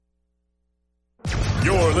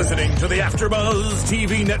You're listening to the AfterBuzz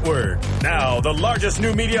TV Network, now the largest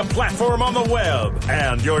new media platform on the web,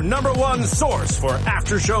 and your number one source for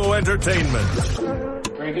after-show entertainment.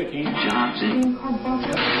 Very good, King Johnson.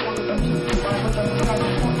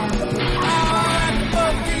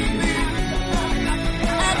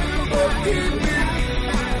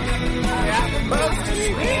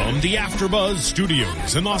 From the AfterBuzz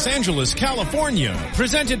Studios in Los Angeles, California,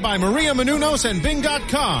 presented by Maria Menounos and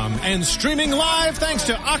Bing.com, and streaming live thanks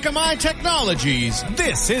to Akamai Technologies,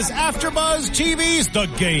 this is AfterBuzz TV's The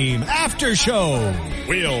Game After Show.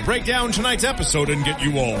 We'll break down tonight's episode and get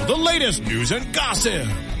you all the latest news and gossip.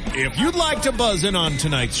 If you'd like to buzz in on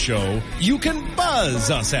tonight's show, you can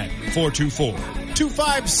buzz us at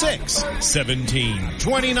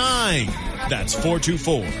 424-256-1729. That's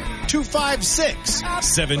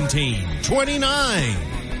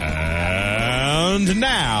 424-256-1729. And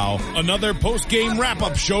now, another post-game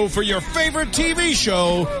wrap-up show for your favorite TV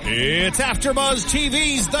show. It's AfterBuzz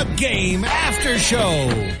TV's The Game After Show.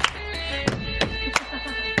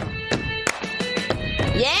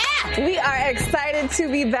 Yeah! We are excited to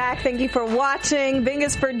be back. Thank you for watching. Bing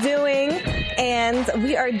is for doing. And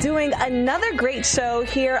we are doing another great show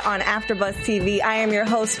here on AfterBuzz TV. I am your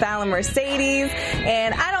host, Fallon Mercedes.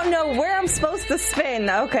 And I don't know where I'm supposed to spin.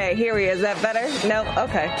 Okay, here he is. Is that better? No?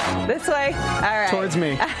 Okay. This way? All right. Towards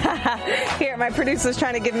me. Here, my producer's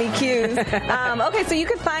trying to give me cues. Okay, so you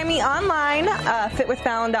can find me online,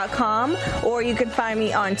 fitwithfallon.com, or you can find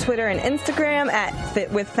me on Twitter and Instagram at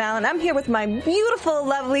fitwithfallon. I'm here with my beautiful,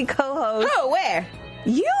 lovely co-host. Oh, where?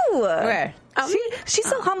 You. Where? She's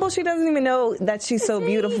so humble, she doesn't even know that she's so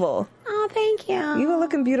beautiful. Oh, thank you. You were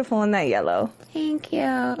looking beautiful in that yellow. Thank you.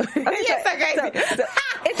 Okay, Yes, so crazy. So,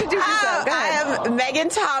 introduce yourself. Go I ahead. am Megan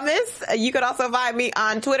Thomas. You can also find me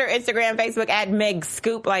on Twitter, Instagram, Facebook at Meg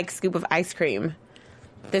Scoop, like scoop of ice cream.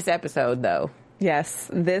 This episode, though. Yes,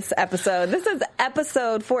 this episode. This is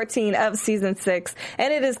episode 14 of season 6,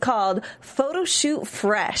 and it is called Photo Shoot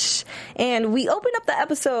Fresh. And we open up the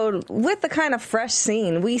episode with a kind of fresh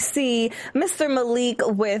scene. We see Mr. Malik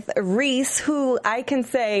with Reese, who I can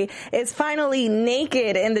say is finally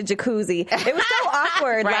naked in the jacuzzi. It was so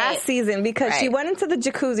awkward Right. last season because she went into the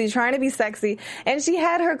jacuzzi trying to be sexy, and she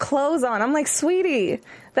had her clothes on. I'm like, sweetie,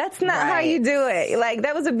 that's not how you do it. Like,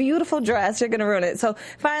 that was a beautiful dress. You're going to ruin it. So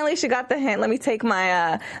finally she got the hint. Let me take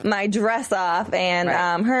my my dress off. And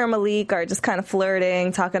her and Malik are just kind of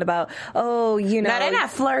flirting, talking about, oh, you know. No, they're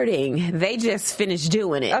not flirting. They just finished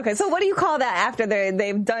doing it. Okay, so what do you call that after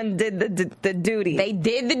they've did the duty? They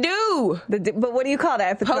did the do. But what do you call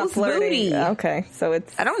that if it's not flirting? Post-booty. Okay, so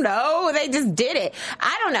it's... I don't know. They just did it.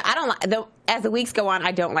 I don't know. I don't like... As the weeks go on,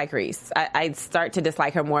 I don't like Reese. I start to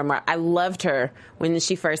dislike her more and more. I loved her when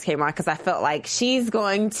she first came on because I felt like she's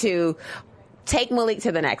going to take Malik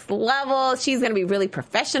to the next level. She's going to be really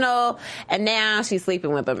professional, and now she's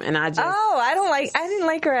sleeping with him. And I just I didn't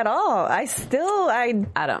like her at all. I'm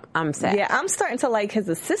sad. Yeah, I'm starting to like his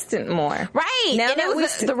assistant more. Right. Now and that it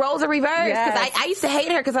was the roles are reversed because I used to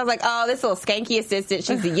hate her because I was like, oh, this little skanky assistant.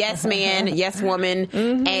 She's a yes man, yes woman.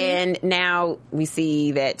 Mm-hmm. And now we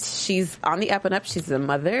see that she's on the up and up. She's a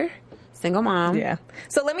mother. Single mom. Yeah.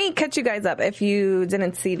 So let me catch you guys up if you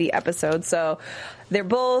didn't see the episode. So they're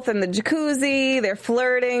both in the jacuzzi. They're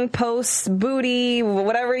flirting, post-booty,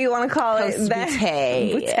 whatever you want to call it.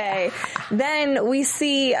 Post-booty. Then we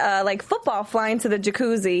see like football flying to the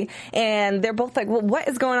jacuzzi, and they're both like, well, what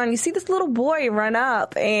is going on? You see this little boy run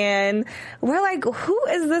up, and we're like, who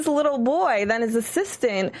is this little boy? Then his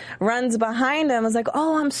assistant runs behind him. I was like,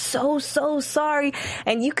 oh, I'm so sorry.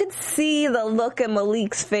 And you could see the look in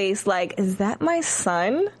Malik's face like, is that my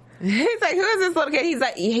son? He's like, who is this little kid? He's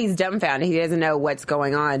like, he's dumbfounded. He doesn't know what's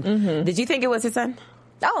going on. Mm-hmm. Did you think it was his son?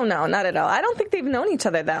 Oh, no, not at all. I don't think they've known each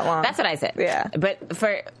other that long. That's what I said. Yeah. But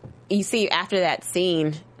you see, after that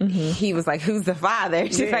scene, he was like, who's the father?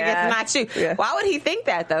 She's like, it's not you. Yeah. Why would he think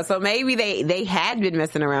that, though? So maybe they had been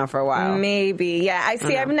messing around for a while. Maybe. Yeah, I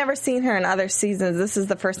see. I've never seen her in other seasons. This is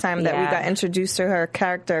the first time that we got introduced to her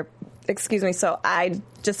character. Excuse me. So I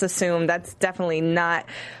just assumed that's definitely not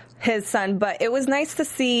his son, but it was nice to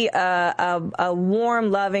see a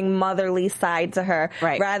warm, loving, motherly side to her,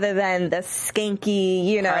 rather than the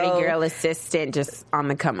skanky, party girl assistant just on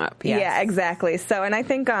the come up. Yes. Yeah, exactly. So, and I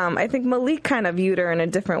think Malik kind of viewed her in a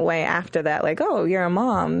different way after that. Like, oh, you're a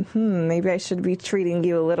mom. Maybe I should be treating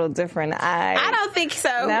you a little different. I don't think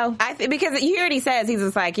so. No, because he already says he's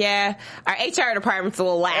just like, yeah, our HR department's a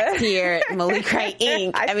little lax here at Malik Ray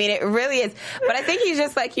Inc. I mean, it really is. But I think he's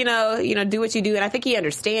just like, do what you do, and I think he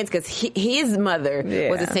understands. Because his mother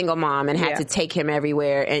was a single mom and had to take him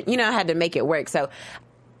everywhere and, had to make it work. So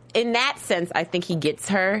in that sense, I think he gets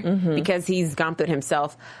her because he's gone through it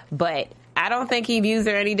himself. But I don't think he views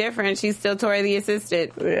her any different. She's still Tori the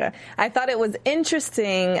assistant. Yeah. I thought it was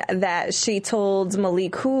interesting that she told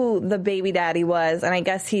Malik who the baby daddy was, and I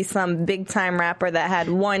guess he's some big time rapper that had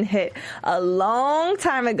one hit a long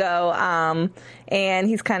time ago, and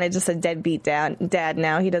he's kind of just a deadbeat dad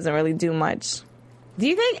now. He doesn't really do much. Do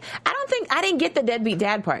you think? I didn't get the deadbeat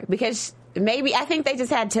dad part because maybe I think they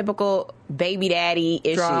just had typical baby daddy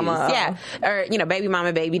issues. Drama. Yeah. Or, baby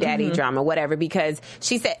mama, baby daddy drama, whatever, because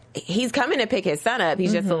she said he's coming to pick his son up.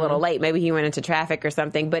 He's just a little late. Maybe he went into traffic or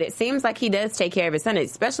something, but it seems like he does take care of his son,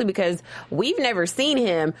 especially because we've never seen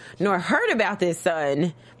him nor heard about this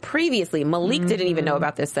son previously. Malik didn't even know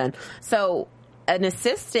about this son. So an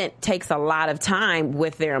assistant takes a lot of time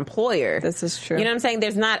with their employer. This is true. You know what I'm saying?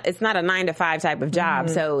 It's not a 9-to-5 type of job.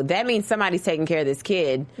 So that means somebody's taking care of this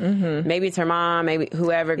kid. Maybe it's her mom, maybe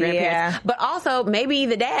whoever, grandparents. Yeah. But also maybe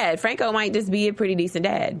the dad. Franco might just be a pretty decent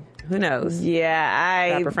dad. Who knows?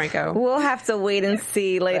 Yeah, Rapper Franco. We'll have to wait and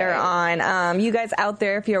see later on. You guys out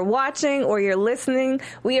there, if you're watching or you're listening,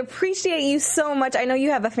 we appreciate you so much. I know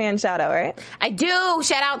you have a fan shout out, right? I do.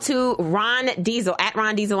 Shout out to Ron Diesel, at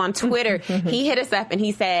Ron Diesel on Twitter. He hit us up and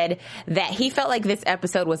he said that he felt like this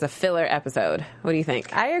episode was a filler episode. What do you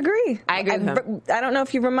think? I agree. I agree with him. I don't know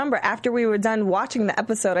if you remember, after we were done watching the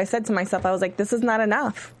episode, I said to myself, I was like, this is not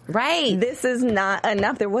enough. Right. This is not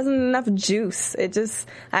enough. There wasn't enough juice.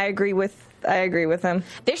 I agree with him.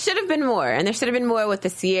 There should have been more, and there should have been more with the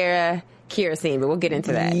Sierra Kira scene, but we'll get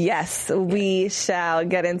into that. Yes, we shall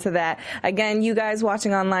get into that. Again, you guys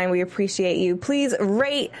watching online, we appreciate you. Please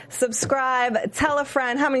rate, subscribe, tell a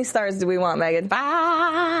friend. How many stars do we want, Megan?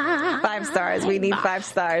 5 stars. We need 5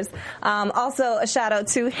 stars. Also, a shout out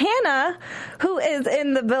to Hannah, who is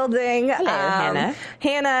in the building. Hello, Hannah.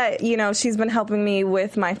 Hannah, she's been helping me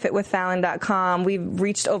with my fitwithfallon.com. We've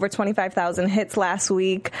reached over 25,000 hits last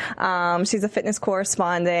week. She's a fitness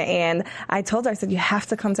correspondent, and I told her, I said, you have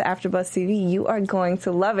to come to AfterBuzz TV. You are going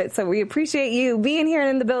to love it. So we appreciate you being here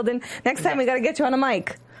in the building. Next time we got to get you on a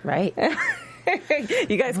mic. Right.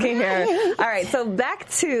 You guys can't hear. All right, so back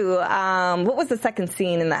to what was the second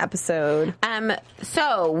scene in the episode?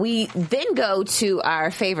 So we then go to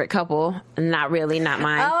our favorite couple. Not really, not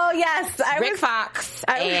mine. Oh yes, Rick Fox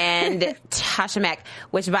and Tasha Mack.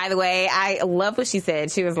 Which, by the way, I love what she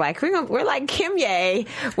said. She was like, "We're like Kim Ye."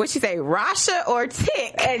 What'd she say? Rasha or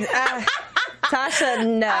Tick? And, Tasha,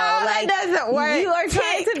 no, that doesn't work. You are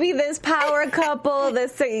trying to be this power couple.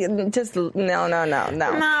 This just no. No.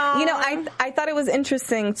 I thought it was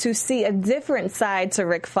interesting to see a different side to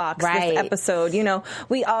Rick Fox right. this episode.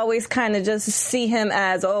 We always kind of just see him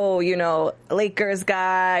as, Lakers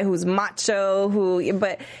guy who's macho,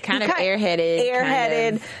 but kind of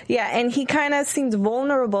airheaded. Yeah, and he kind of seems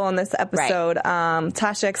vulnerable in this episode. Right.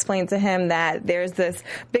 Tasha explained to him that there's this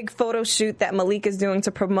big photo shoot that Malik is doing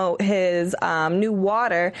to promote his new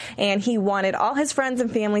water, and he wanted all his friends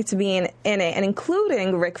and family to be in it, and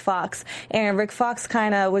including Rick Fox. And Rick Fox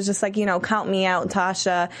kind of was just like, count me out,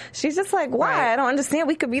 Tasha. She's just like, why? Right. I don't understand.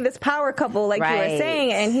 We could be this power couple like you were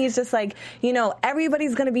saying. And he's just like,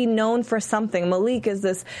 everybody's going to be known for something. Malik is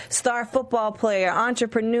this star football player,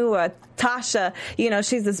 entrepreneur. Tasha,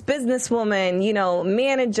 she's this businesswoman,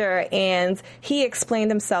 manager, and he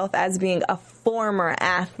explained himself as being a former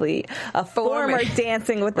athlete, a former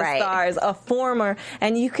Dancing with the Stars, a former,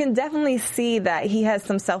 and you can definitely see that he has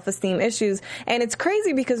some self-esteem issues. And it's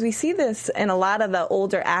crazy because we see this in a lot of the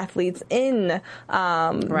older athletes in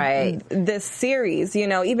this series.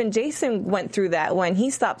 Even Jason went through that when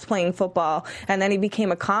he stopped playing football and then he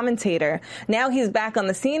became a commentator. Now he's back on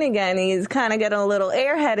the scene again. He's kind of getting a little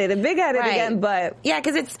airheaded and big-headed again, but yeah,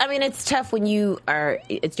 because it's tough when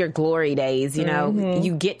it's your glory days.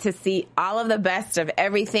 You get to see all of the best of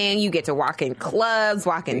everything. You get to walk in clubs,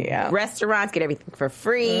 walk in restaurants, get everything for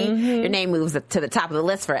free. Your name moves up to the top of the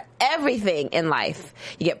list for everything in life.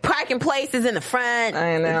 You get parking places in the front,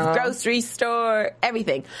 I know, grocery store,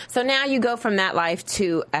 everything. So now you go from that life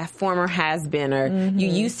to a former has-been, or you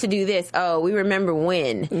used to do this. Oh, we remember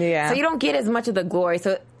when. Yeah. So you don't get as much of the glory.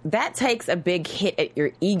 So that takes a big hit at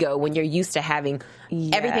your ego when you're used to having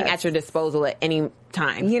everything at your disposal at any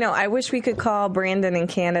time. I wish we could call Brandon in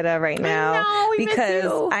Canada right now,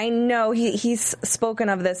 because I know he's spoken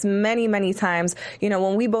of this many, many times.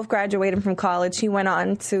 When we both graduated from college, he went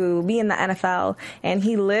on to be in the NFL, and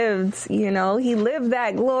he lived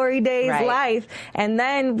that glory days life. And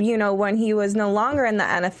then, when he was no longer in the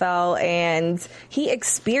NFL, and he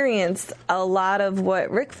experienced a lot of what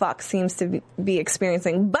Rick Fox seems to be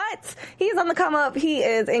experiencing. But he's on the come up. He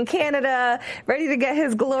is in Canada, ready to get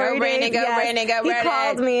his glory days. Go Brandon. He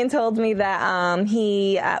called me and told me that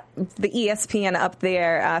the ESPN up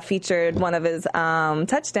there featured one of his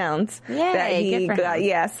touchdowns. Yay, that he good for got. him.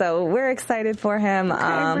 Yeah, so we're excited for him.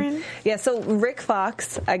 So Rick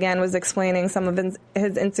Fox, again, was explaining some of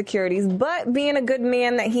his insecurities, but being a good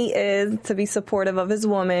man that he is, to be supportive of his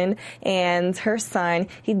woman and her son,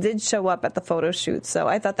 he did show up at the photo shoot. So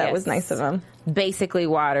I thought that was nice of him. Basically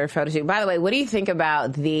water photo shoot. By the way, what do you think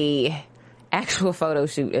about the actual photo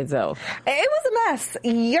shoot itself? It was a mess.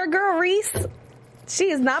 Your girl Reese,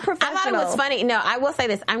 she is not professional. I thought it was funny. No, I will say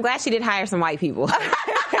this. I'm glad she did hire some white people.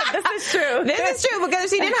 This is true. This is true, because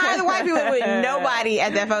she didn't hire the white people with nobody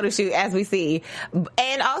at that photo shoot, as we see.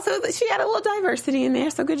 And also, she had a little diversity in there,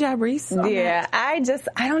 so good job, Reese. Yeah, I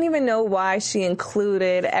don't even know why she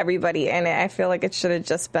included everybody in it. I feel like it should have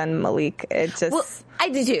just been Malik. Well, I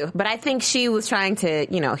did too, but I think she was trying to,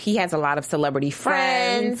 he has a lot of celebrity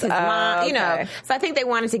friends, his mom, okay. So I think they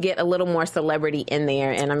wanted to get a little more celebrity in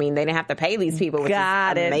there, and I mean, they didn't have to pay these people, which is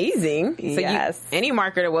amazing. Yes. So any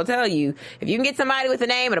marketer will tell you, if you can get somebody with a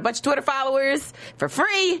name and a bunch of Twitter followers for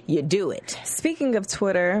free, you do it. Speaking of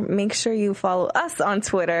Twitter, make sure you follow us on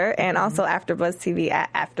Twitter and also AfterBuzz TV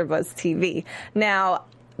at AfterBuzz TV. Now,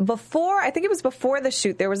 I think it was before the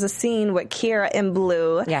shoot, there was a scene with Kiera and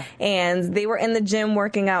Blue. Yeah. And they were in the gym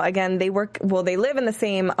working out. Again, they live in the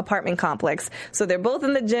same apartment complex. So they're both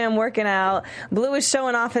in the gym working out. Blue is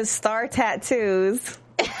showing off his star tattoos.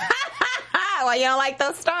 Why you don't like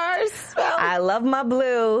those stars? Well, I love my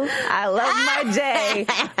Blue. I love my J.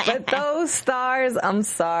 But those stars, I'm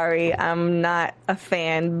sorry. I'm not a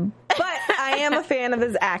fan. But I am a fan of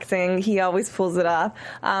his acting. He always pulls it off.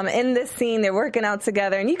 In this scene, they're working out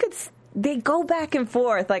together, and they go back and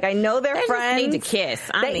forth. Like, I know they're friends. Just need to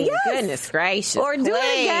kiss. Goodness gracious. Or do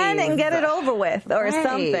it again and get it over with, or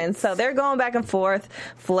something. So they're going back and forth,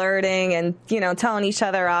 flirting and, telling each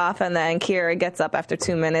other off. And then Kiera gets up after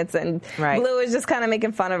 2 minutes, and Blue is just kind of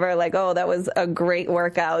making fun of her, like, oh, that was a great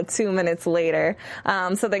workout. 2 minutes later.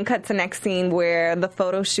 So then cut to next scene where the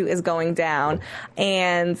photo shoot is going down.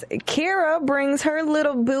 And Kiera brings her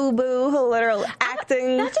little boo-boo, her little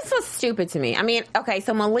acting. That just was stupid to me. I mean, okay,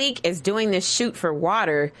 so Malik is doing this shoot for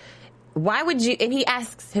water. Why would you? And he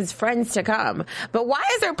asks his friends to come, but why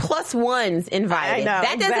is there plus ones invited? I know,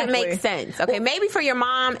 that doesn't make sense. Okay, maybe for your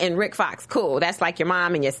mom and Rick Fox, cool. That's like your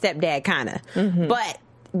mom and your stepdad, kind of. Mm-hmm. But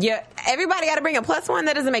everybody got to bring a plus one.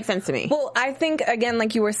 That doesn't make sense to me. Well, I think, again,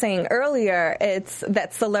 like you were saying earlier, it's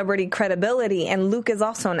that celebrity credibility, and Luke is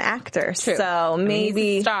also an actor. True. So maybe,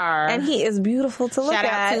 he's a star, and he is beautiful to look at.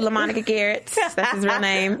 Shout out to LaMonica Garrett. That's his real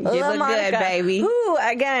name. You look good, baby. Who,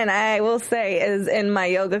 again, I will say, is in my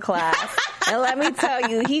yoga class. And let me tell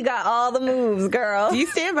you, he got all the moves, girl. Do you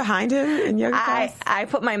stand behind him in yoga class? I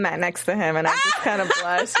put my mat next to him, and I just kind of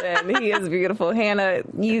blush, and he is beautiful. Hannah,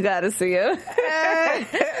 you got to see him.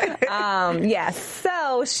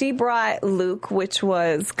 So she brought Luke, which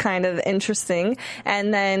was kind of interesting.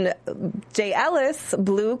 And then Jay Ellis,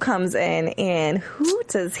 Blue, comes in, and who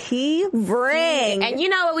does he bring? And you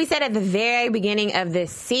know what we said at the very beginning of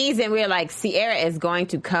this season? We were like, Sierra is going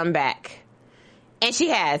to come back. And she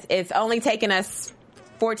has. It's only taken us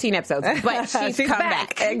 14 episodes, but she's come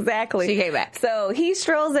back. Exactly. She came back. So he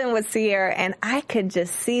strolls in with Sierra, and I could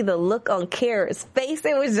just see the look on Kiera's face.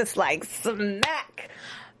 It was just like, smack.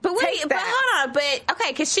 But hold on. But, okay,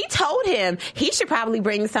 because she told him he should probably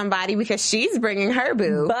bring somebody because she's bringing her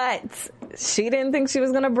boo. But she didn't think she was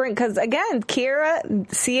going to bring, because, again,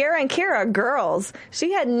 Sierra and Kiera are girls.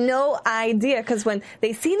 She had no idea, because when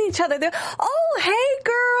they seen each other, they're, oh, hey,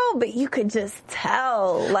 girl. But you could just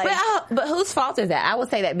tell. Like, but whose fault is that? I will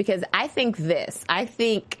say that because I think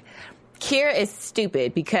Kiera is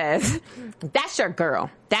stupid because that's your girl.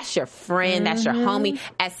 That's your friend. That's your homie.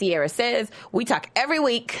 As Sierra says, we talk every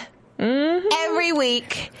week. Mm-hmm. Every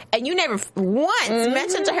week. And you never once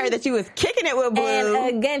mentioned to her that you was kicking it with Blue.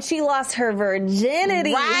 And again, she lost her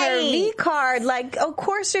virginity, her V card. Like, of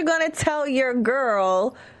course you're going to tell your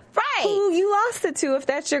girl who you lost it to if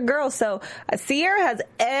that's your girl. So Sierra has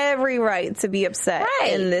every right to be upset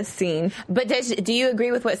in this scene. But do you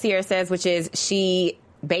agree with what Sierra says, which is she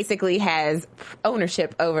basically has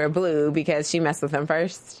ownership over Blue because she messed with him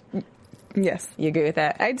first? Yes. You agree with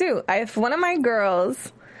that? I do. If one of my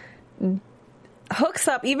girls hooks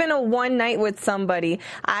up even a one night with somebody,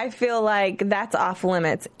 I feel like that's off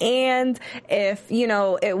limits. And if,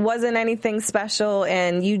 it wasn't anything special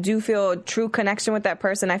and you do feel a true connection with that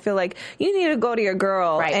person, I feel like you need to go to your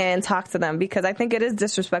girl and talk to them, because I think it is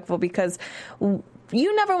disrespectful, because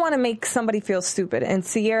you never want to make somebody feel stupid. And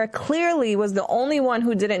Sierra clearly was the only one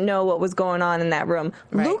who didn't know what was going on in that room.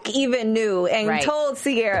 Right. Luke even knew and told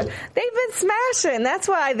Sierra, they've been smashing. That's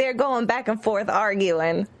why they're going back and forth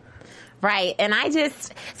arguing. Right. And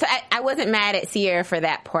I wasn't mad at Sierra for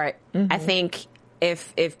that part. I think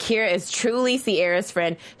if Kira is truly Sierra's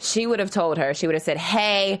friend, she would have told her. She would have said,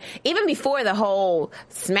 hey, even before the whole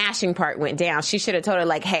smashing part went down, she should have told her,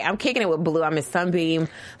 like, hey, I'm kicking it with Blue. I'm his Sunbeam.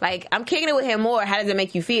 Like, I'm kicking it with him more. How does it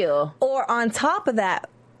make you feel? Or on top of that,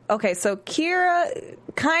 okay, so Kira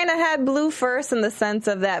kind of had Blue first in the sense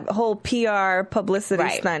of that whole PR publicity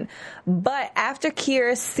stunt. But after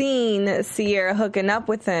Kira seen Sierra hooking up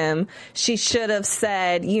with him, she should have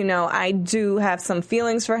said, I do have some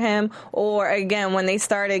feelings for him. Or again, when they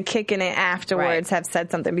started kicking it afterwards, have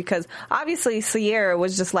said something. Because obviously Sierra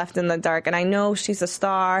was just left in the dark. And I know she's a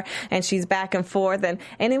star and she's back and forth. And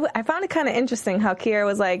I found it kind of interesting how Kira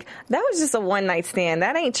was like, that was just a one night stand.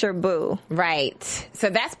 That ain't your boo. Right. So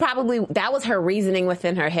that was her reasoning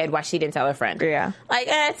within her head why she didn't tell her friend. Yeah. Like,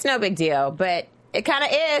 it's no big deal. But it kind of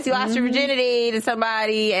is. You lost your virginity to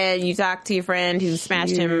somebody and you talked to your friend who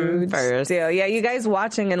smashed him first. Deal. Yeah, you guys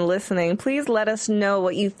watching and listening, please let us know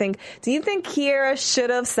what you think. Do you think Kira should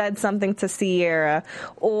have said something to Sierra?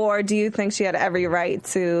 Or do you think she had every right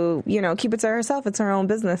to, keep it to herself? It's her own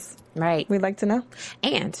business. Right. We'd like to know.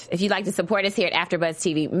 And if you'd like to support us here at AfterBuzz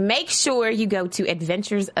TV, make sure you go to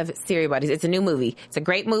Adventures of Serial Buddies. It's a new movie. It's a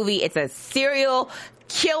great movie. It's a serial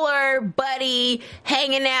killer buddy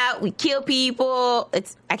hanging out. We kill people.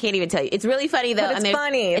 I can't even tell you. It's really funny though. But it's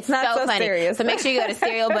funny. It's not so funny. Serious. So make sure you go to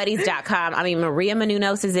serialbuddies.com. Maria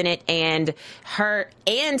Menounos is in it, and her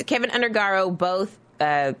and Kevin Undergaro both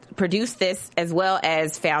produced this as well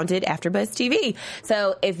as founded AfterBuzz TV.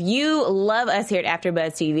 So if you love us here at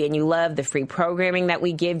AfterBuzz TV and you love the free programming that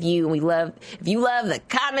we give you, and if you love the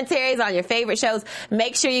commentaries on your favorite shows,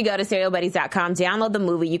 make sure you go to serialbuddies.com, download the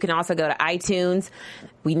movie. You can also go to iTunes.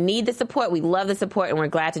 We need the support. We love the support, and we're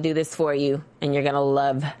glad to do this for you. And you're going to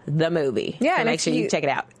love the movie. Yeah, so make sure you check it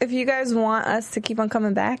out. If you guys want us to keep on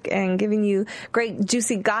coming back and giving you great,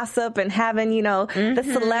 juicy gossip and having, the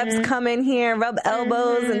celebs come in here and rub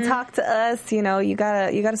elbows and talk to us, you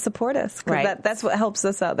gotta support us. Because that's what helps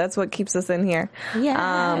us out. That's what keeps us in here.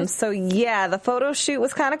 Yeah. The photo shoot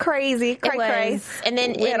was kind of crazy. Cray. And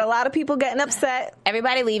then we had a lot of people getting upset.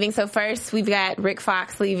 Everybody leaving. So first, we've got Rick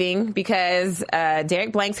Fox leaving because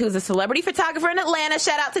Derek Blanks, who's a celebrity photographer in Atlanta.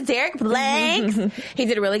 Shout out to Derek Blanks. He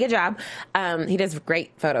did a really good job. He does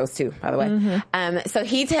great photos too, by the way. So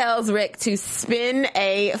he tells Rick to spin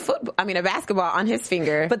a basketball on his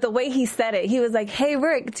finger. But the way he said it, he was like, "Hey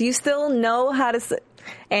Rick, do you still know how to?"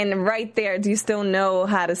 And right there, do you still know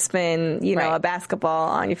how to spin, a basketball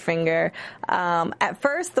on your finger? At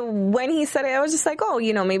first, when he said it, I was just like,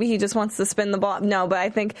 maybe he just wants to spin the ball. No, but I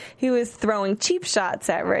think he was throwing cheap shots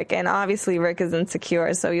at Rick, and obviously Rick is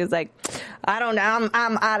insecure, so he was like, I don't know,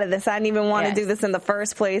 I'm out of this. I didn't even want to do this in the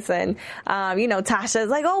first place. And, Tasha's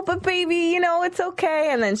like, oh, but baby, it's okay.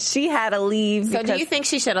 And then she had to leave. So do you think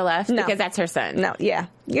she should have left? No. Because that's her son. No, yeah.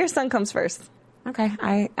 Your son comes first. Okay.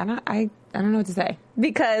 I don't know what to say.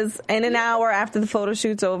 Because in an hour after the photo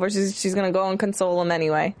shoot's over, she's going to go and console him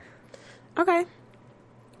anyway. Okay.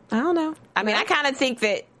 I don't know. I mean, I kind of think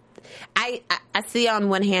that I see on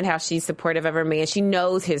one hand how she's supportive of her man. She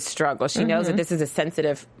knows his struggle. She knows that this is a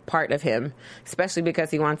sensitive part of him, especially because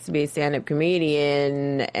he wants to be a stand-up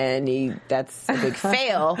comedian, and that's a big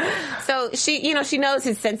fail. So she knows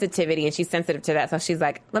his sensitivity, and she's sensitive to that. So she's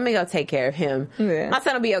like, let me go take care of him. Yeah. My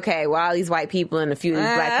son will be okay. While all these white people and a few of these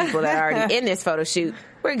black people that are already in this photo shoot,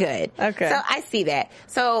 we're good. Okay. So I see that.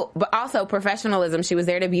 So, but also professionalism. She was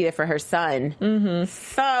there to be there for her son.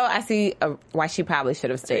 So I see why she probably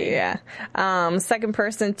should have stayed. Yeah. Second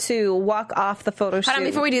person to walk off the photo shoot. Hold on,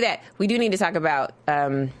 before we do that, we do need to talk about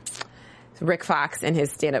Rick Fox and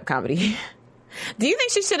his stand-up comedy. Do you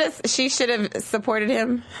think she should have supported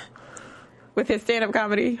him with his stand-up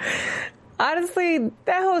comedy? Honestly,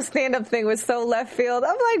 that whole stand-up thing was so left field.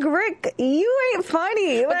 I'm like, Rick, you ain't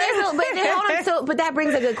funny. But that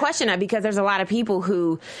brings a good question up, because there's a lot of people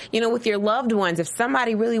who, with your loved ones, if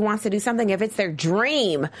somebody really wants to do something, if it's their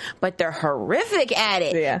dream, but they're horrific at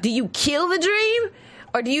it, do you kill the dream?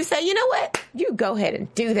 Or do you say, you know what, you go ahead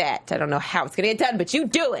and do that. I don't know how it's going to get done, but you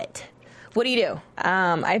do it. What do you do?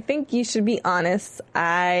 I think you should be honest.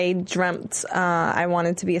 I dreamt I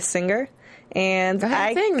wanted to be a singer. And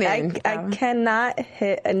I cannot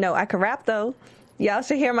hit a note. I can rap though. Y'all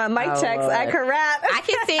should hear my mic checks. Lord. I can rap. I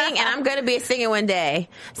can sing, and I'm going to be a singer one day.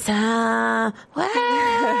 Somewhere.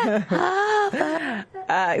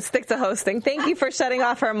 Stick to hosting. Thank you for shutting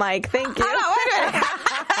off her mic. Thank you. Hold on, wait a minute.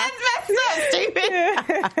 That's messed up,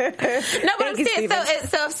 Stephen? No, but I'm saying,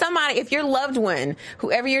 so if your loved one,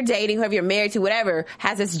 whoever you're dating, whoever you're married to, whatever,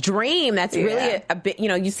 has this dream that's really a bit,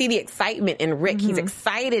 you see the excitement in Rick. He's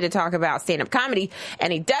excited to talk about stand-up comedy,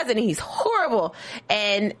 and he does it, and he's horrible.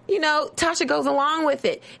 And, Tasha goes along with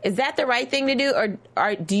it. Is that the right thing to do,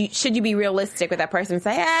 or should you be realistic with that person and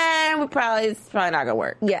say, it's probably not going to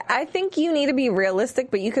work? Yeah, I think you need to be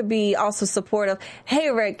realistic, but you could be also supportive. Hey,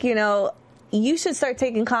 Rick, you should start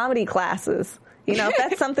taking comedy classes. If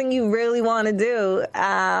that's something you really want to do.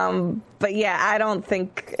 But yeah, I don't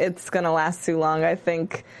think it's going to last too long. I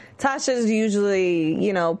think Tasha's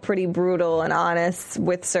usually, pretty brutal and honest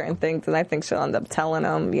with certain things, and I think she'll end up telling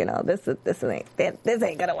them, this ain't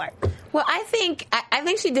going to work. Well, I think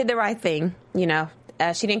she did the right thing.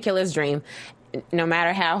 She didn't kill his dream, no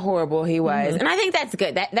matter how horrible he was. And I think that's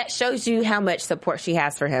good. That shows you how much support she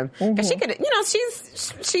has for him. Because she could,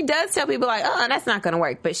 she does tell people like, oh, that's not going to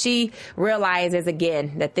work. But she realizes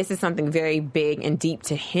again that this is something very big and deep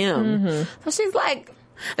to him. So she's like,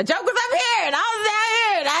 the joke was up here and I was down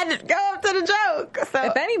here and I had to go up to the joke. So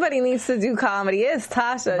if anybody needs to do comedy, it's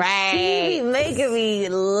Tasha. Right. She be making me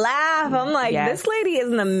laugh. I'm like, this lady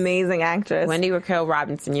is an amazing actress. Wendy Raquel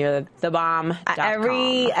Robinson, you're the bomb.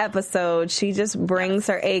 Every episode, she just brings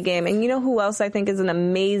her A game. And you know who else I think is an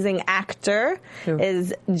amazing actor?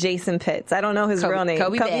 Is Jason Pitts. I don't know his real name.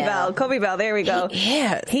 Kobe Bell. Kobe Bell. There we go.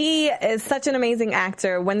 He is such an amazing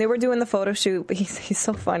actor. When they were doing the photo shoot, he's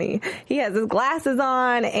so funny. He has his glasses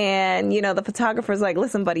on. And, the photographer's like,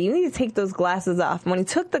 listen, buddy, you need to take those glasses off. And when he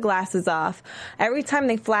took the glasses off, every time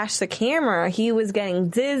they flashed the camera, he was getting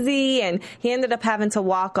dizzy and he ended up having to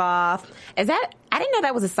walk off. I didn't know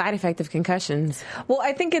that was a side effect of concussions. Well,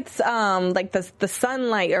 I think it's like the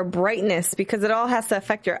sunlight or brightness, because it all has to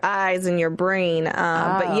affect your eyes and your brain.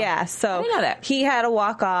 But yeah, so I didn't know that. He had to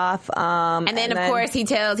walk off. And then, of course,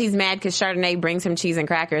 he's mad because Chardonnay brings him cheese and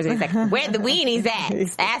crackers. And he's like, where the weenies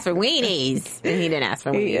at? Ask for weenies. And he didn't ask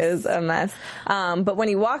for weenies. He is a mess. But when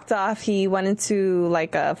he walked off, he went into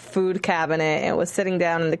like a food cabinet and was sitting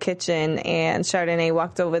down in the kitchen, and Chardonnay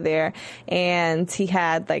walked over there and he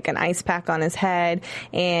had like an ice pack on his head.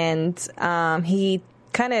 And he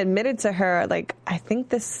kind of admitted to her, like, I think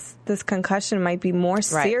this concussion might be more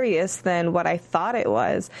serious than what I thought it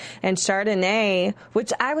was. And Chardonnay,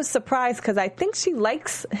 which I was surprised because I think she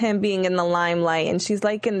likes him being in the limelight, and she's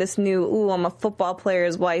liking this new, I'm a football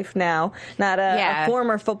player's wife now, not a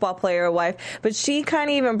former football player wife. But she kind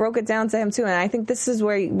of even broke it down to him too. And I think this is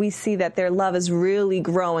where we see that their love is really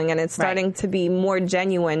growing, and it's starting to be more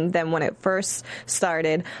genuine than when it first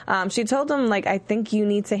started. She told him, like, I think you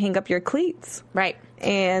need to hang up your cleats. Right.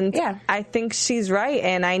 And I think she's right.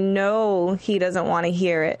 And I know he doesn't want to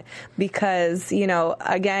hear it because,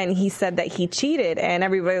 again, he said that he cheated, and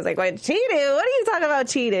everybody was like, what, cheated? What are you talking about,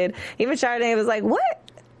 cheated? Even Chardonnay was like, what?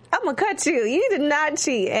 I'm going to cut you. You did not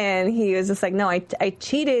cheat. And he was just like, no, I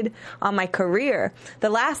cheated on my career. The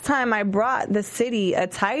last time I brought the city a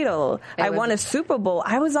title, I won a Super Bowl,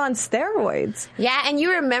 I was on steroids. Yeah, and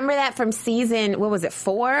you remember that from season,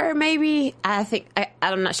 4 maybe? I think,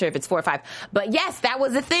 I'm not sure if it's 4 or 5. But yes, that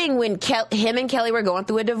was the thing when him and Kelly were going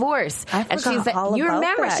through a divorce. And she's like, you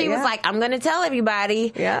remember, she was like, I'm going to tell everybody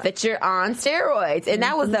that you're on steroids. And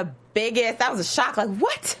that was that was a shock. Like,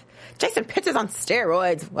 what? Jason Pitts is on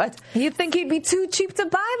steroids. What? You'd think he'd be too cheap to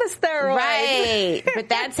buy the steroids. Right. But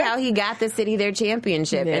that's how he got the city their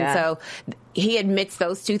championship. Yeah. And so he admits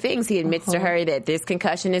those two things. He admits to her that this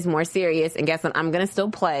concussion is more serious. And guess what? I'm going to still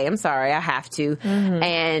play. I'm sorry. I have to.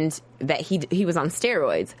 And that he was on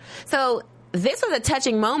steroids. So this was a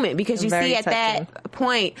touching moment because you see at that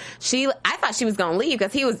point, I thought she was going to leave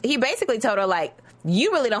because he basically told her, like,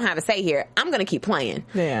 you really don't have a say here. I'm going to keep playing.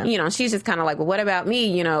 Yeah. She's just kind of like, well, what about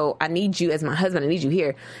me? I need you as my husband. I need you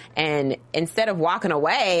here. And instead of walking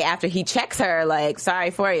away after he checks her, like,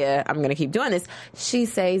 sorry for you, I'm going to keep doing this, she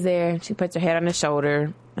stays there. She puts her head on his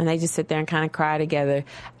shoulder, and they just sit there and kind of cry together. And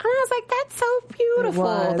I was like, that's so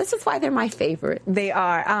beautiful. This is why they're my favorite. They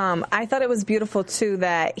are. I thought it was beautiful, too,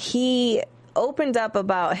 that he opened up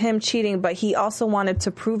about him cheating, but he also wanted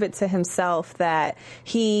to prove it to himself that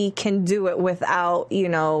he can do it without,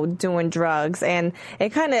 doing drugs. And it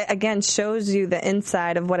kind of, again, shows you the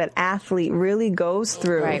inside of what an athlete really goes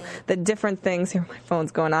through, the different things. Here, my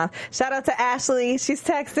phone's going off. Shout out to Ashley. She's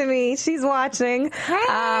texting me. She's watching.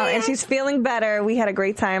 And she's feeling better. We had a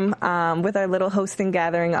great time with our little hosting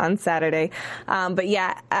gathering on Saturday. But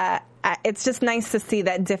yeah, it's just nice to see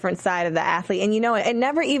that different side of the athlete. And,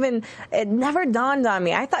 it never dawned on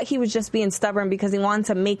me. I thought he was just being stubborn because he wanted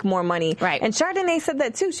to make more money. Right. And Chardonnay said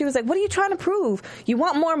that too. She was like, what are you trying to prove? You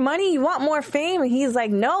want more money? You want more fame? And he's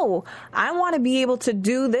like, no, I want to be able to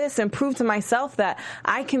do this and prove to myself that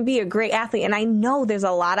I can be a great athlete. And I know there's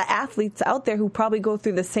a lot of athletes out there who probably go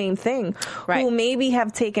through the same thing, right, who maybe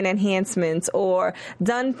have taken enhancements or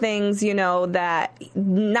done things, that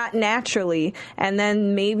not naturally. And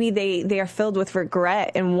then maybe they are filled with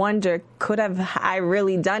regret and wonder, could have I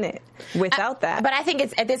really done it without that? But I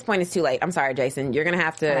think at this point it's too late. I'm sorry, Jason. You're going to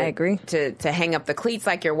have to, I agree, to hang up the cleats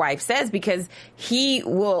like your wife says, because he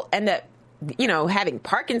will end up, having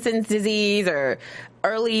Parkinson's disease or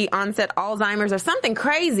early onset Alzheimer's or something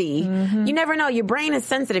crazy. Mm-hmm. You never know. Your brain is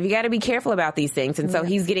sensitive. You got to be careful about these things. And so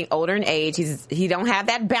he's getting older in age. He don't have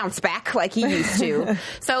that bounce back like he used to.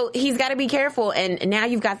 So he's got to be careful. And now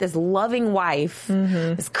you've got this loving wife,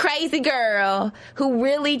 this crazy girl who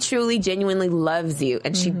really, truly, genuinely loves you.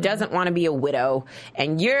 And she doesn't want to be a widow.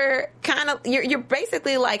 And you're you're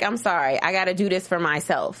basically like, I'm sorry, I got to do this for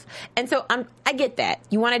myself. And so I get that.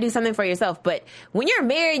 You want to do something for yourself. But when you're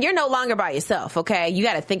married, you're no longer by yourself, okay? You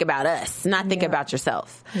got to think about us, not think about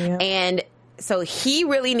yourself. Yeah. And so he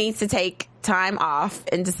really needs to take time off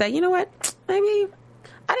and to say, you know what, maybe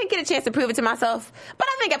I didn't get a chance to prove it to myself, but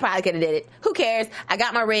I think I probably could have did it. Who cares? I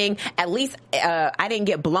got my ring. At least I didn't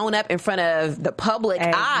get blown up in front of the public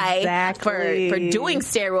eye for doing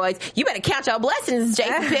steroids. You better count your blessings,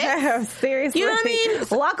 Jason Pitt. Seriously. You know what I mean?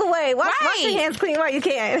 Walk away. Wash your hands clean while you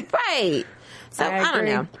can. Right. So I don't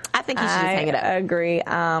know. I think he should just hang it up. I agree.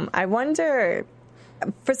 I wonder...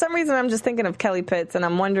 For some reason, I'm just thinking of Kelly Pitts, and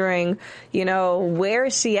I'm wondering, where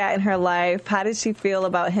is she at in her life? How did she feel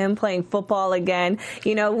about him playing football again?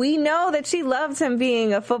 We know that she loved him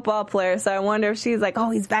being a football player, so I wonder if she's like, oh,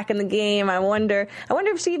 he's back in the game. I wonder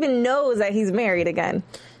if she even knows that he's married again.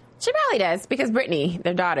 She probably does, because Brittany,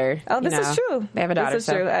 their daughter. Oh, this is true. They have a daughter. This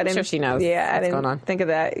is true. I'm sure she knows. Yeah, what's going on. Think of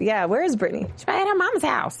that. Yeah, where is Brittany? She's probably at her mom's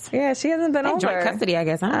house. Yeah, she hasn't been over. Joint custody, I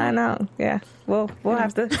guess. I know. Yeah. We'll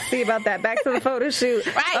have to see about that. Back to the photo shoot.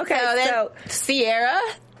 Right. Okay. So Sierra,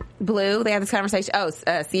 Blue, they have this conversation. Oh,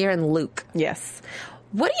 Sierra and Luke. Yes.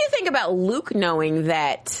 What do you think about Luke knowing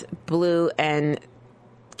that Blue and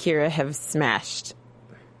Kira have smashed?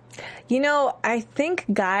 I think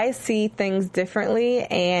guys see things differently,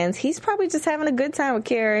 and he's probably just having a good time with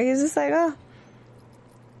Kira. He's just like, oh,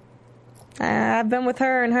 I've been with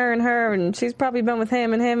her and her and her, and she's probably been with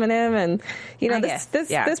him and him and him, and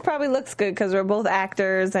this probably looks good because we're both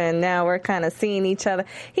actors, and now we're kind of seeing each other.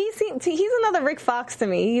 He's another Rick Fox to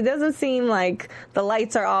me. He doesn't seem like the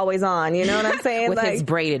lights are always on. You know what I'm saying? With his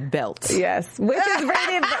braided belt. Yes, with his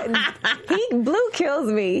braided belt. Blue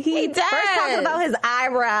kills me. He does. First talking about his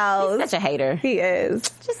eyebrows. He's such a hater. He is.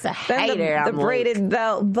 Just a hater. The braided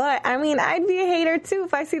belt. But, I'd be a hater, too,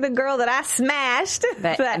 if I see the girl that I smashed.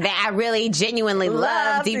 That I really genuinely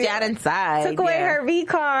love deep down inside. Took away her V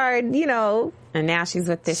card, And now she's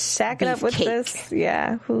with this shacking up with this,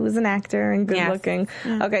 who's an actor and good looking.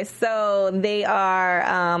 Mm. Okay, so they are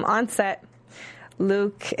on set.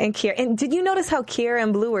 Luke and Kira. And did you notice how Kira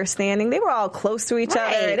and Blue were standing? They were all close to each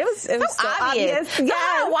other. It was so obvious.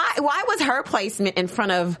 Yeah. Why was her placement in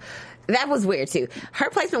front of... That was weird, too.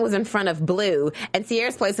 Her placement was in front of Blue, and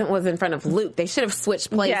Sierra's placement was in front of Luke. They should have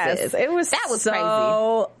switched places. Yes, that was so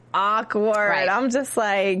crazy. Awkward. Right. I'm just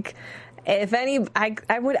like, if any...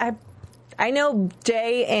 I know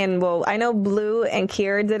Jay and, I know Blue and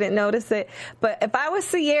Kira didn't notice it, but if I was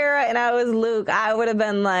Sierra and I was Luke, I would have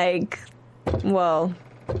been like... Well,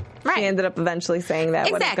 she ended up eventually saying that.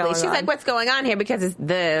 Exactly. She's like, what's going on here? Because it's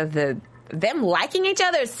them liking each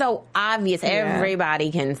other is so obvious. Yeah.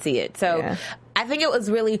 Everybody can see it. So I think it was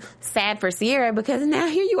really sad for Sierra because now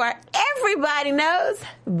here you are. Everybody knows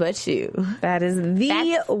but you. That's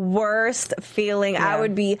the worst feeling. Yeah. I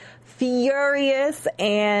would be furious,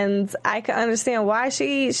 and I can understand why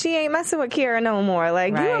she ain't messing with Kira no more.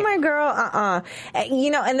 Like, you are my girl.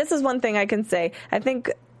 And this is one thing I can say. I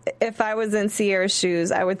think if I was in Sierra's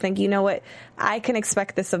shoes, I would think, you know what? I can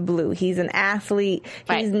expect this of Blue. He's an athlete.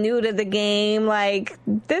 He's new to the game. Like,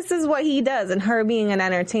 this is what he does. And her being an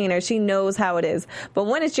entertainer, she knows how it is. But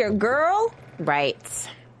when it's your girl... Right.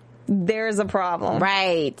 there's a problem.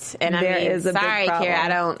 Right. And I mean, sorry,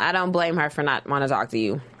 Kara, I don't blame her for not want to talk to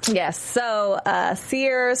you. Yes. So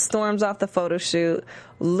Sierra storms off the photo shoot.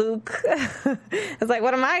 Luke is like,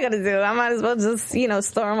 what am I going to do? I might as well just,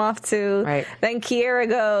 storm off too. Right. Then Kiera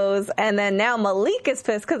goes, and then now Malik is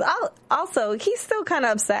pissed because also he's still kind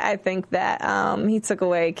of upset. I think that he took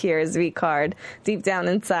away Kiera's V card deep down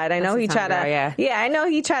inside. I know he tried to, I know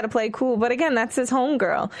he tried to play cool, but again, that's his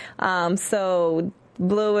homegirl. So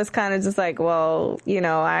Blue is kind of just like, well,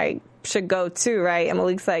 I should go too, right? And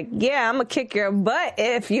Malik's like, yeah, I'm gonna kick your butt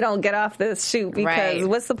if you don't get off this shoot, because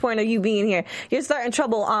what's the point of you being here? You're starting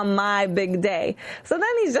trouble on my big day. So then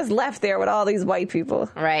he's just left there with all these white people.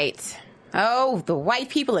 Right. Oh, the white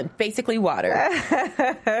people and basically water.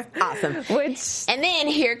 Awesome. And then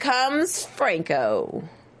here comes Franco.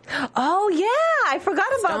 Oh yeah, I forgot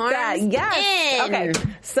about that. Yes.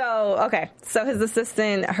 Okay. So his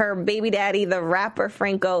assistant, her baby daddy, the rapper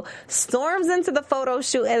Franco, storms into the photo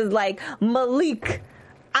shoot and is like, Malik,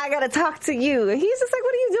 I gotta talk to you. And he's just like,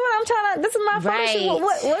 what are you doing? This is my photo shoot.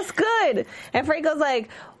 What's good? And Franco's like,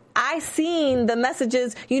 I seen the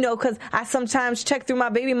messages, because I sometimes check through my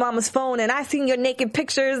baby mama's phone, and I seen your naked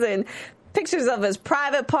pictures and pictures of his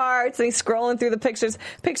private parts, and he's scrolling through the pictures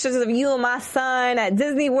of you and my son at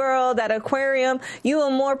Disney World, at aquarium, you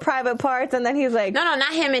and more private parts, and then he's like, no,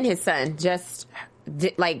 not him and his son, just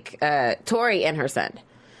Tori and her son.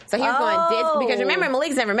 So he's going, because remember,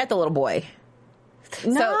 Malik's never met the little boy.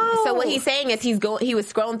 No. So what he's saying is he was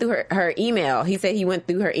scrolling through her email. He said he went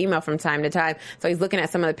through her email from time to time. So he's looking at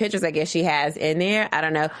some of the pictures I guess she has in there. I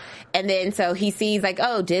don't know. And then so he sees like,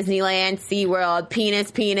 oh, Disneyland, SeaWorld,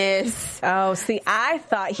 penis. Oh, see, I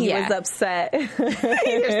thought he was upset.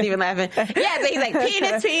 Here's Steven laughing. Yeah, so he's like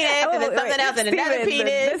penis, and then something else and another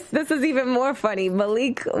penis. This is even more funny.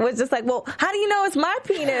 Malik was just like, well, how do you know it's my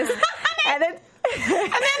penis? And then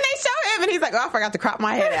they show him, and he's like, oh, I forgot to crop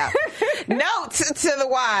my head out. Note to the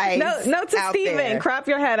wives. Note to Steven, crop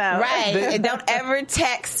your head out. Right. And don't ever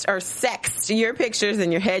text or sext your pictures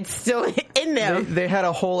and your head's still in them. They had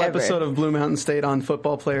a whole episode of Blue Mountain State on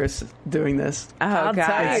football players doing this. Oh,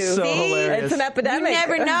 God. It's so hilarious. It's an epidemic. You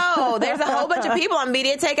never know. There's a whole bunch of people on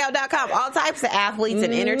MediaTakeout.com, all types of athletes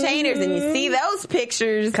and entertainers, and you see those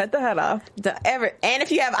pictures. Cut the head off. And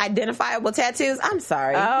if you have identifiable tattoos, I'm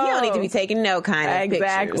sorry. You don't need to be taking no kind of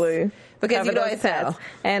pictures. Because you always tell.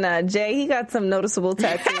 And Jay, he got some noticeable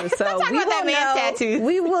tattoos. So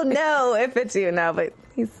we will know if it's you now, but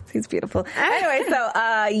he's beautiful. Anyway, so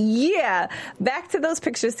back to those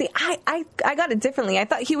pictures. See, I got it differently. I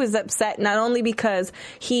thought he was upset not only because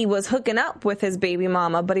he was hooking up with his baby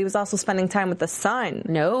mama, but he was also spending time with the son.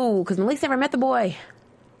 No, because Malik's never met the boy.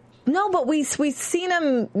 No, but we seen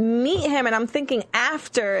him meet him, and I'm thinking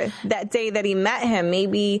after that day that he met him,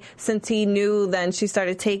 maybe since he knew, then she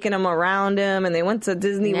started taking him around him, and they went to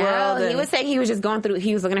Disney World. He was saying he was just going through.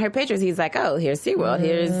 He was looking at her pictures. He's like, oh, here's SeaWorld.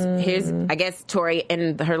 Here's I guess Tori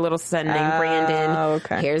and her little son named Brandon.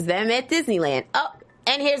 Okay. Here's them at Disneyland. Oh,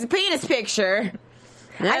 and here's a penis picture.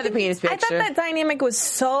 Another penis picture. I thought that dynamic was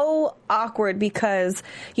so awkward because,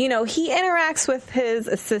 he interacts with his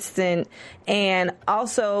assistant and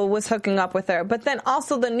also was hooking up with her. But then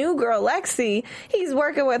also the new girl, Lexi, he's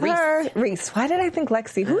working with her. Reese. Why did I think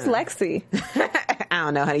Lexi? Who's Lexi? I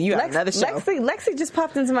don't know, honey. You got another show. Lexi just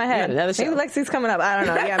popped into my head. Another show. Maybe Lexi's coming up. I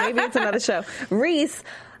don't know. Yeah, maybe it's another show. Reese.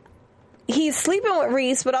 He's sleeping with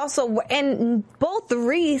Reese, but also, and both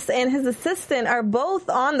Reese and his assistant are both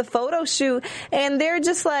on the photo shoot, and they're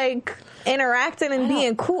just like interacting and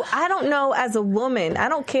being cool. I don't know, as a woman, I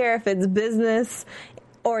don't care if it's business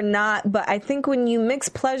or not, but I think when you mix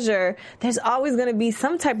pleasure, there's always going to be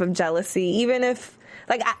some type of jealousy, even if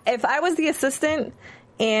I was the assistant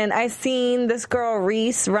and I seen this girl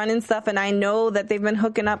Reese running stuff and I know that they've been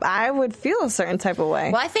hooking up, I would feel a certain type of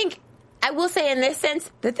way. Well, I will say in this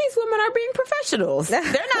sense that these women are being professionals. They're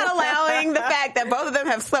not allowing the fact that both of them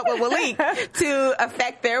have slept with Malik to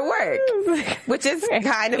affect their work, which is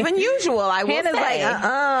kind of unusual, I will Hannah's say. like,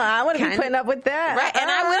 I wouldn't be putting up with that. Right,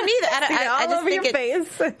 and I wouldn't either. I just think your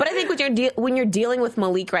face. But I think when you're dealing with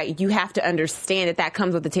Malik, right, you have to understand that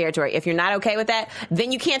comes with the territory. If you're not okay with that,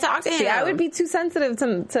 then you can't talk to him. See, I would be too sensitive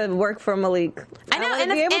to work for Malik. I know,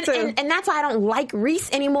 and that's why I don't like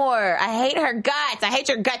Reese anymore. I hate her guts. I hate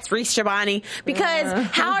your guts, Reese Shabani. Because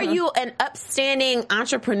how are you an upstanding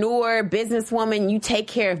entrepreneur, businesswoman, you take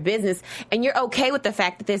care of business, and you're okay with the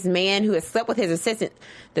fact that this man who has slept with his assistant,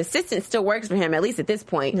 the assistant still works for him, at least at this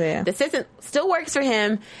point. Yeah. The assistant still works for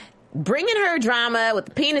him, bringing her drama with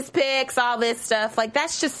the penis pics, all this stuff, like,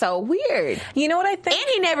 that's just so weird. You know what I think? And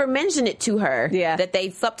he never mentioned it to her that they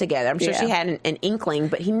slept together. I'm sure she had an inkling,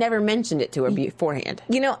 but he never mentioned it to her beforehand.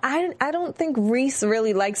 You know, I don't think Reese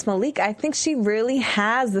really likes Malik. I think she really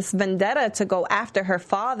has this vendetta to go after her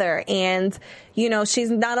father. And, you know, she's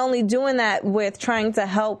not only doing that with trying to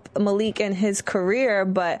help Malik in his career,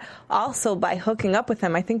 but also by hooking up with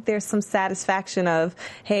him. I think there's some satisfaction of,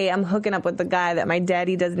 hey, I'm hooking up with the guy that my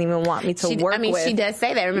daddy doesn't even want me to work with. She does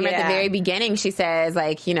say that. Remember at the very beginning, she says,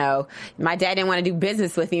 like, you know, my dad didn't want to do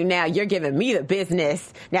business with you. Now you're giving me the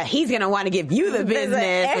business. Now he's going to want to give you the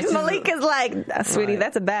business. And Malik is like, sweetie,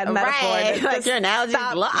 that's a bad metaphor. Right. Like, your analogy is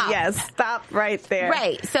off. Yes, stop right there.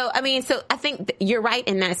 Right. So, I mean, I think you're right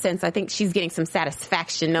in that sense. I think she's getting some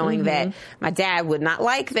satisfaction knowing that my dad would not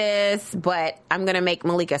like this, but I'm going to make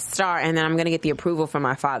Malik a star, and then I'm going to get the approval from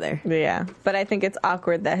my father. Yeah. But I think it's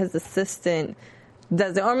awkward that his assistant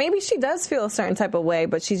doesn't, or maybe she does feel a certain type of way,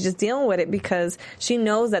 but she's just dealing with it because she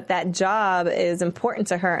knows that job is important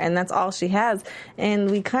to her, and that's all she has. And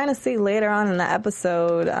we kind of see later on in the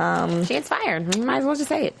episode, she gets fired. You might as well just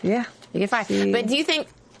say it. Yeah, you get fired. But do you think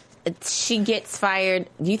she gets fired?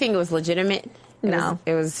 Do you think it was legitimate? No,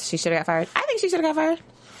 it was. She should have got fired. I think she should have got fired.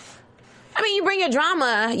 I mean, you bring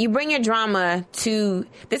your drama to,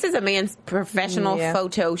 this is a man's professional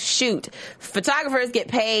photo shoot. Photographers get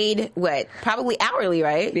paid, probably hourly,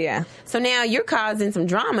 right? Yeah. So now you're causing some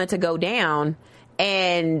drama to go down,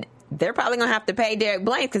 and they're probably going to have to pay Derek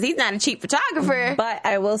Blanks because he's not a cheap photographer. But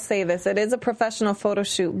I will say this, it is a professional photo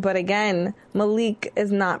shoot, but again, Malik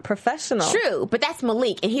is not professional. True, but that's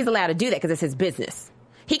Malik, and he's allowed to do that because it's his business.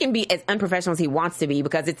 He can be as unprofessional as he wants to be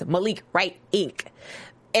because it's Malik Wright Inc.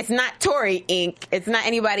 It's not Tory Inc. It's not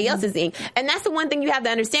anybody else's Inc. And that's the one thing you have to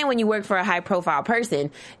understand when you work for a high-profile person.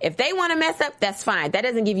 If they want to mess up, that's fine. That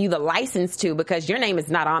doesn't give you the license to, because your name is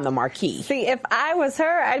not on the marquee. See, if I was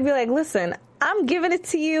her, I'd be like, listen, I'm giving it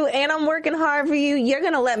to you, and I'm working hard for you. You're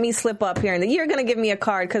going to let me slip up here, and you're going to give me a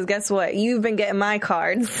card, because guess what? You've been getting my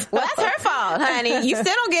cards. Well, that's her fault, honey. You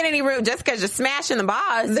still don't get any room just because you're smashing the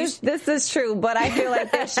boss. This is true, but I feel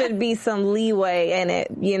like there should be some leeway in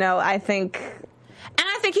it. You know, I think... And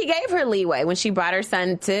I think he gave her leeway when she brought her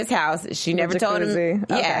son to his house. She never told him. Okay.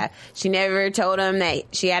 Yeah. She never told him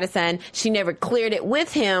that she had a son. She never cleared it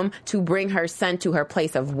with him to bring her son to her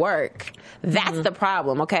place of work. That's the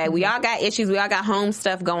problem, okay? We all got issues. We all got home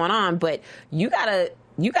stuff going on, but you gotta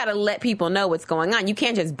let people know what's going on. You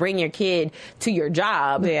can't just bring your kid to your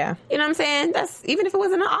job. Yeah. You know what I'm saying? That's, even if it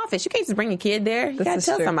was in an office, you can't just bring your kid there. You gotta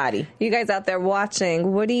tell somebody. You guys out there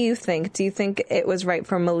watching, what do you think? Do you think it was right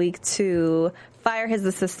for Malik to fire his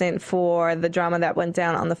assistant for the drama that went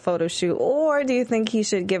down on the photo shoot, or do you think he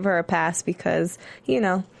should give her a pass because, you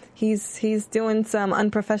know, he's doing some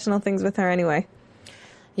unprofessional things with her anyway?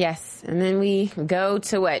 Yes. And then we go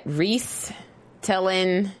to Reese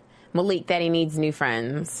telling Malik that he needs new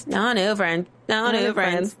friends. No new friends. No new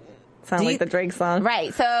friends. Sound like the Drake song.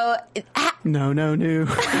 Right. So... No new.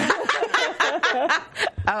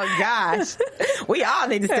 Oh, gosh. We all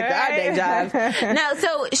need to stick to our day jobs. No,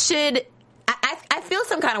 so should... I feel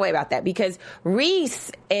some kind of way about that because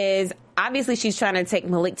Reese is... Obviously, she's trying to take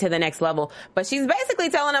Malik to the next level, but she's basically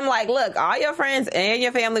telling him, like, look, all your friends and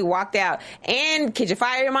your family walked out. And could you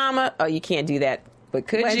fire your mama? Oh, you can't do that. But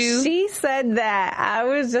could you? When she said that, I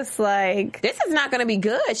was just like... This is not going to be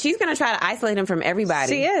good. She's going to try to isolate him from everybody.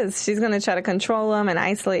 She is. She's going to try to control him and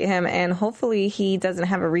isolate him, and hopefully he doesn't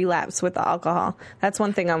have a relapse with the alcohol. That's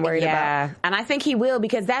one thing I'm worried about. And I think he will,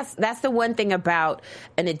 because that's the one thing about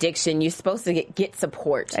an addiction. You're supposed to get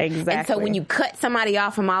support. Exactly. And so when you cut somebody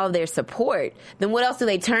off from all of their support, then what else do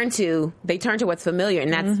they turn to? They turn to what's familiar,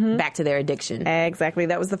 and that's back to their addiction. Exactly.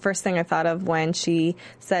 That was the first thing I thought of when she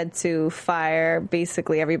said to fire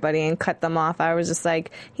basically everybody and cut them off. I was just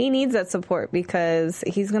like, he needs that support because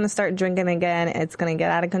he's going to start drinking again. It's going to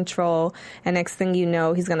get out of control. And next thing you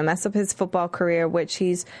know, he's going to mess up his football career, which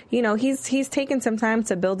he's taken some time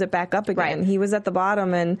to build it back up again. Right. He was at the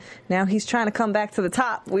bottom and now he's trying to come back to the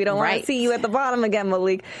top. We don't want to see you at the bottom again,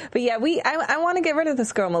 Malik. But yeah, I want to get rid of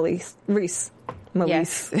this girl, Reese.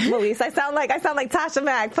 Melise. I sound like Tasha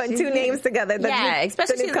Mack putting two names together.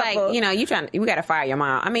 Especially she's couple. Like, we got to fire your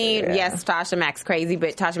mom. I mean, yes, Tasha Mack's crazy,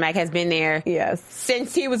 but Tasha Mack has been there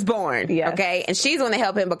since he was born. Yes. Okay, and she's going to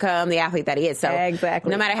help him become the athlete that he is. So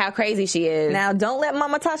exactly, no matter how crazy she is. Now, don't let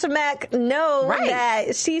Mama Tasha Mack know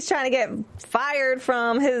that she's trying to get fired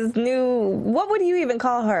from his new. What would you even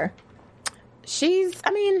call her?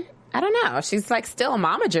 I don't know. She's like still a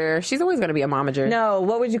momager. She's always going to be a momager. No,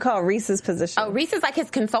 what would you call Reese's position? Oh, Reese is like his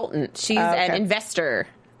consultant. She's an investor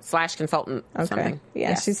 / consultant. Okay. Something.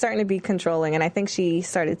 Yeah, she's starting to be controlling, and I think she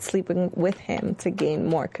started sleeping with him to gain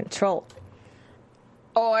more control.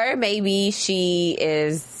 Or maybe she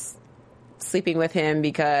is sleeping with him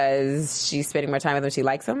because she's spending more time with him. She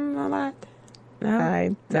likes him a lot. No,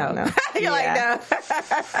 I don't know. You're like,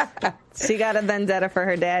 no. She got a vendetta for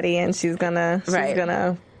her daddy, and she's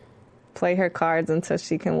gonna play her cards until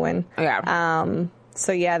she can win. Yeah.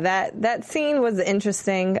 So yeah, that scene was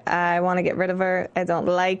interesting. I want to get rid of her. I don't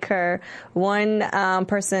like her. One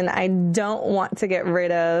person I don't want to get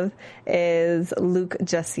rid of is Luke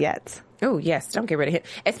just yet. Oh, yes. Don't get rid of him.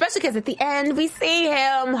 Especially because at the end, we see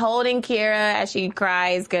him holding Kira as she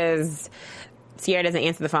cries because Sierra doesn't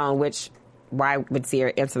answer the phone, which, why would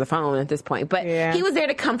Sierra answer the phone at this point? But he was there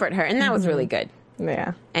to comfort her, and that was really good.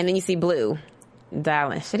 Yeah. And then you see Blue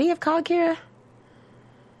dialing. Should he have called Kira?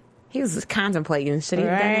 He was just contemplating. Should he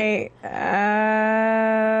have done it?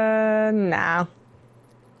 No.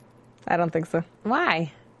 I don't think so.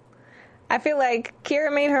 Why? I feel like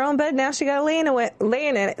Kira made her own bed. Now she got to lay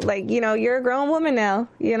in it. Like, you're a grown woman now,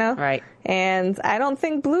 Right. And I don't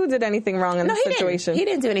think Blue did anything wrong in this situation. He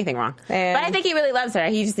didn't do anything wrong. And but I think he really loves her.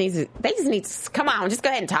 They just need to, come on, just go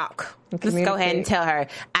ahead and talk. Just go ahead and tell her,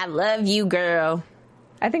 I love you, girl.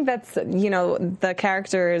 I think that's, the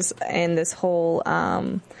characters in this whole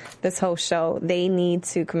show, they need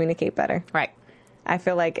to communicate better. Right. I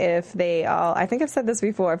feel like if they all, I think I've said this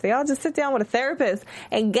before, if they all just sit down with a therapist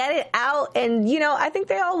and get it out, and, I think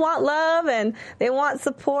they all want love and they want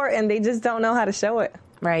support, and they just don't know how to show it.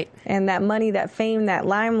 Right. And that money, that fame, that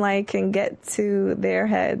limelight can get to their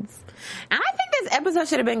heads. And I think this episode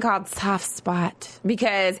should have been called Soft Spot,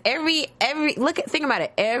 because think about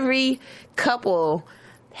it. Every couple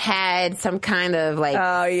had some kind of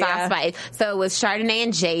soft spot. So it was Chardonnay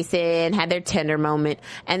and Jason had their tender moment,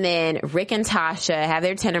 and then Rick and Tasha had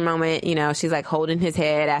their tender moment. She's like holding his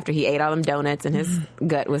head after he ate all them donuts and his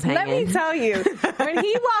gut was hanging. Let me tell you, when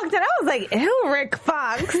he walked in, I was like, "Ew, Rick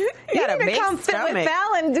Fox, you got a need to big come sit stomach. with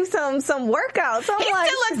Val and do some workouts." So He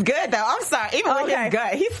still looks good though. I'm sorry, even with his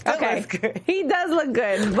gut, he still looks good. He does look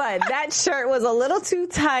good, but that shirt was a little too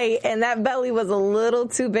tight and that belly was a little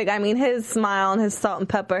too big. I mean, his smile and his salt and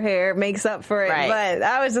pepper hair makes up for it. Right. But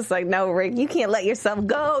I was just like, no, Rick, you can't let yourself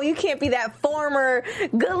go. You can't be that former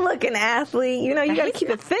good-looking athlete. You got to keep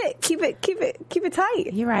it fit. Keep it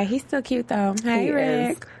tight. You're right. He's still cute though. Hey,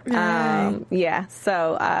 Rick. Yeah.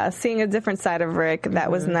 So seeing a different side of Rick,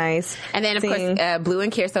 that was nice. And then of course Blue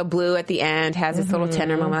and Kira. So Blue at the end has this little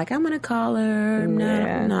tender moment, like, I'm gonna call her. No,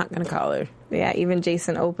 I'm not gonna call her. Yeah. Even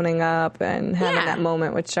Jason opening up and having that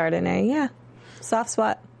moment with Chardonnay. Yeah. Soft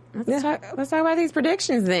spot. Let's talk about these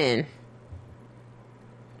predictions then.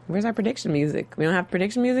 Where's our prediction music? We don't have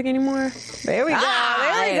prediction music anymore? There we go.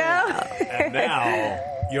 There we go. And now,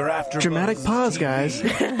 you're after Dramatic pause, guys.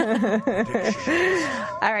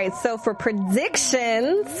 All right. So for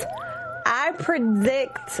predictions, I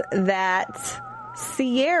predict that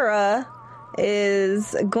Sierra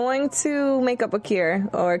is going to make up with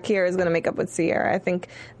Kira, or Kira is going to make up with Sierra. I think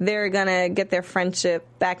they're going to get their friendship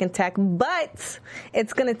back intact, but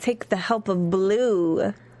it's going to take the help of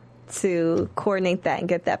Blue to coordinate that and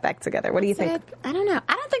get that back together. What do you think? I don't know.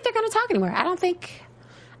 I don't think they're going to talk anymore. I don't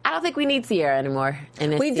think we need Sierra anymore in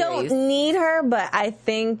this series. We don't need her, but I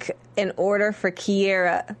think in order for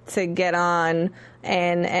Kiera to get on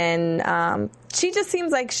and she just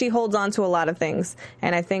seems like she holds on to a lot of things.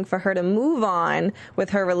 And I think for her to move on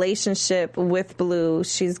with her relationship with Blue,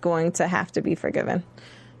 she's going to have to be forgiven.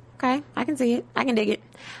 Okay, I can see it. I can dig it.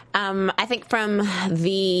 I think from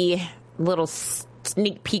the little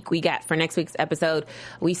sneak peek we got for next week's episode,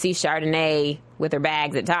 we see Chardonnay with her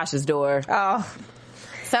bags at Tasha's door. Oh,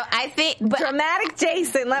 so I think dramatic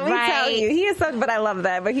Jason. Let me tell you, he is so. But I love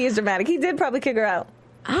that. But he is dramatic. He did probably kick her out.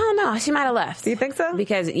 I don't know. She might have left. Do you think so?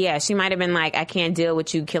 Because she might have been like, I can't deal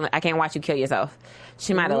with you killing. I can't watch you kill yourself.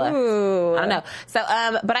 She might have left. Ooh. I don't know. So,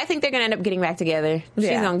 but I think they're gonna end up getting back together. She's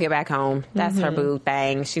gonna get back home. That's her boo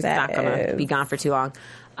thing. She's not gonna be gone for too long.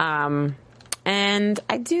 And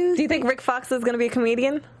I do. Do you think Rick Fox is going to be a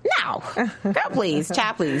comedian? No. Girl, please.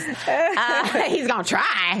 Child, please. He's going to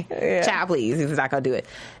try. Yeah. Child, please. He's not going to do it.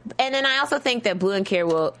 And then I also think that Blue and Kira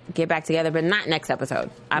will get back together, but not next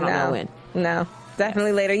episode. I don't know when. No.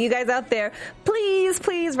 Definitely later. You guys out there,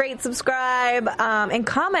 please rate, subscribe, and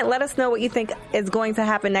comment. Let us know what you think is going to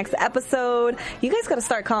happen next episode. You guys got to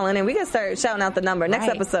start calling in. We got to start shouting out the number next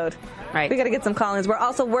episode. Right. We got to get some call-ins. We're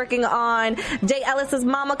also working on Jay Ellis's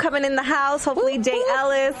mama coming in the house. Hopefully Jay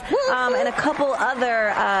Ellis and a couple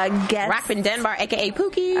other guests. Rappin' Dunbar, a.k.a.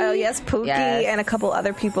 Pookie. Oh, yes, Pookie, and a couple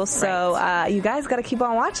other people. So you guys got to keep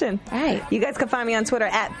on watching. Right. You guys can find me on Twitter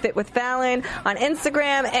at FitWithFallon, on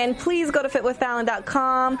Instagram, and please go to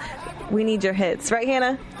fitwithfallon.com. We need your hits. Right,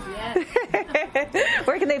 Hannah?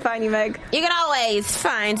 Where can they find you, Meg? You can always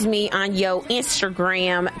find me on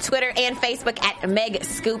Instagram, Twitter, and Facebook at Meg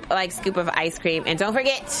Scoop, like scoop of ice cream. And don't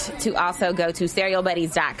forget to also go to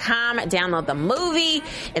SterialBuddies.com, download the movie,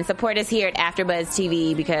 and support us here at AfterBuzz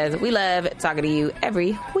TV because we love talking to you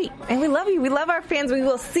every week. And we love you. We love our fans. We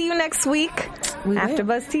will see you next week.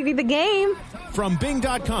 AfterBuzz TV, the game. From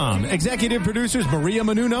Bing.com, executive producers Maria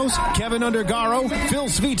Menounos, Kevin Undergaro, Phil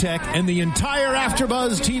Svitek, and the entire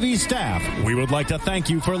AfterBuzz TV staff, we would like to thank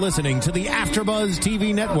you for listening to the AfterBuzz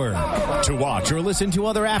TV network. To watch or listen to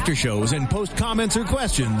other after shows and post comments or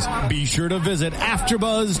questions, be sure to visit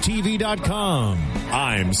AfterBuzzTV.com.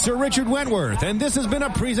 I'm Sir Richard Wentworth, and this has been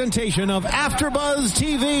a presentation of AfterBuzz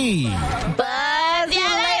TV. Buzz you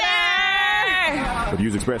later! The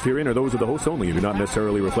views expressed herein are those of the hosts only and do not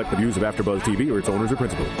necessarily reflect the views of AfterBuzz TV or its owners or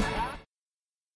principals.